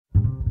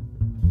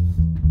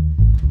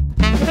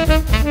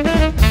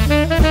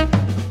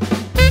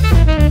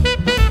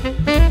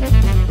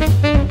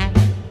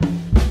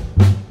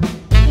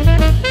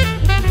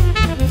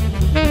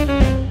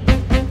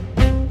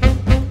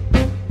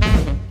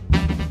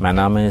Mein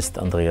Name ist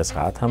Andreas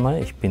Rathammer,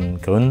 ich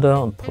bin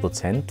Gründer und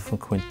Produzent von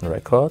Quinton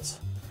Records.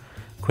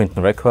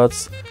 Quinton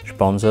Records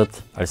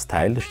sponsert als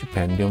Teil des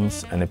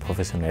Stipendiums eine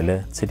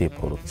professionelle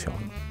CD-Produktion.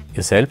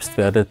 Ihr selbst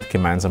werdet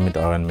gemeinsam mit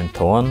euren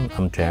Mentoren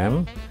am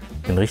Jam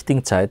den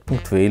richtigen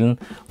Zeitpunkt wählen,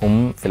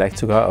 um vielleicht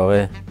sogar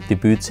eure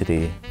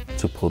Debüt-CD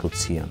zu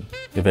produzieren.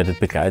 Ihr werdet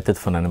begleitet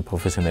von einem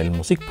professionellen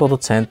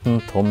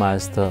Musikproduzenten,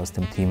 Tonmeister aus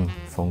dem Team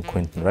von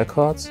Quinton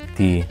Records.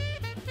 Die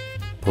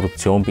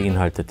Produktion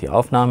beinhaltet die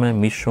Aufnahme,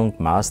 Mischung,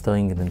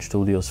 Mastering in den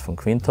Studios von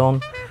Quinton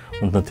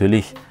und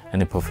natürlich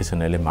eine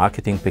professionelle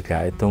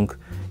Marketingbegleitung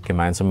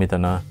gemeinsam mit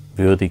einer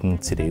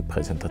würdigen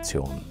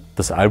CD-Präsentation.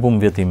 Das Album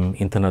wird im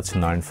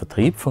internationalen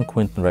Vertrieb von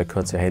Quinton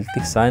Records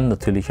erhältlich sein,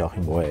 natürlich auch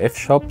im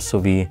ORF-Shop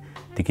sowie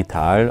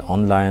digital,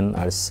 online,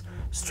 als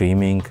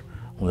Streaming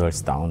und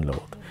als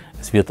Download.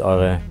 Es wird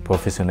eure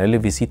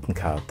professionelle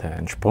Visitenkarte,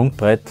 ein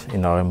Sprungbrett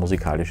in eure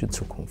musikalische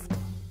Zukunft.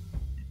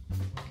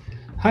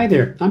 Hi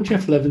there, I'm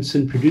Jeff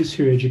Levinson,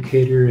 producer,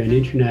 educator, and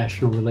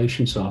international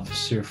relations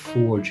officer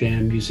for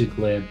Jam Music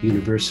Lab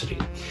University.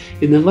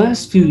 In the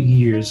last few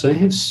years, I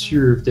have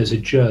served as a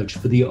judge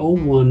for the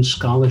O1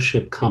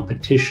 Scholarship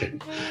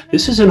Competition.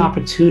 This is an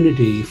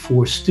opportunity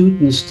for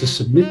students to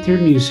submit their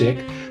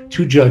music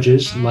to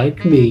judges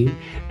like me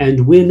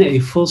and win a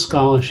full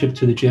scholarship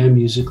to the Jam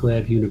Music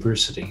Lab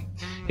University.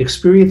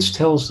 Experience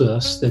tells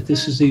us that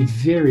this is a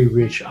very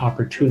rich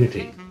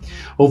opportunity.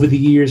 Over the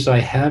years, I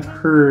have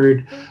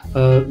heard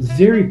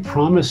very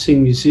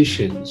promising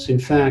musicians. In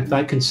fact,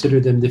 I consider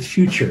them the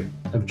future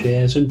of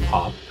jazz and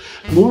pop.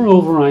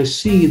 Moreover, I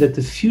see that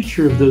the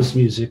future of those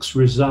musics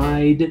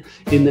reside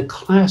in the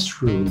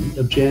classroom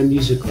of Jam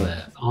Music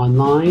Lab,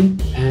 online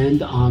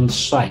and on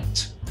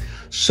site.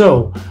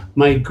 So,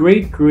 my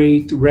great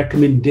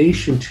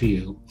recommendation to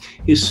you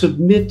is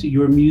submit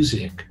your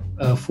music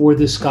for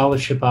this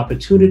scholarship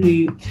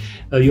opportunity.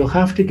 You'll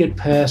have to get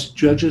past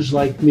judges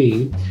like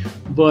me,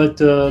 but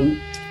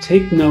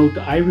take note,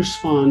 I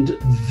respond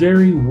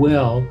very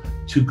well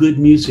to good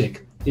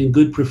music and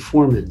good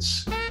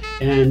performance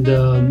and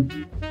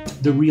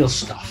the real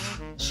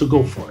stuff. So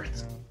go for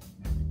it.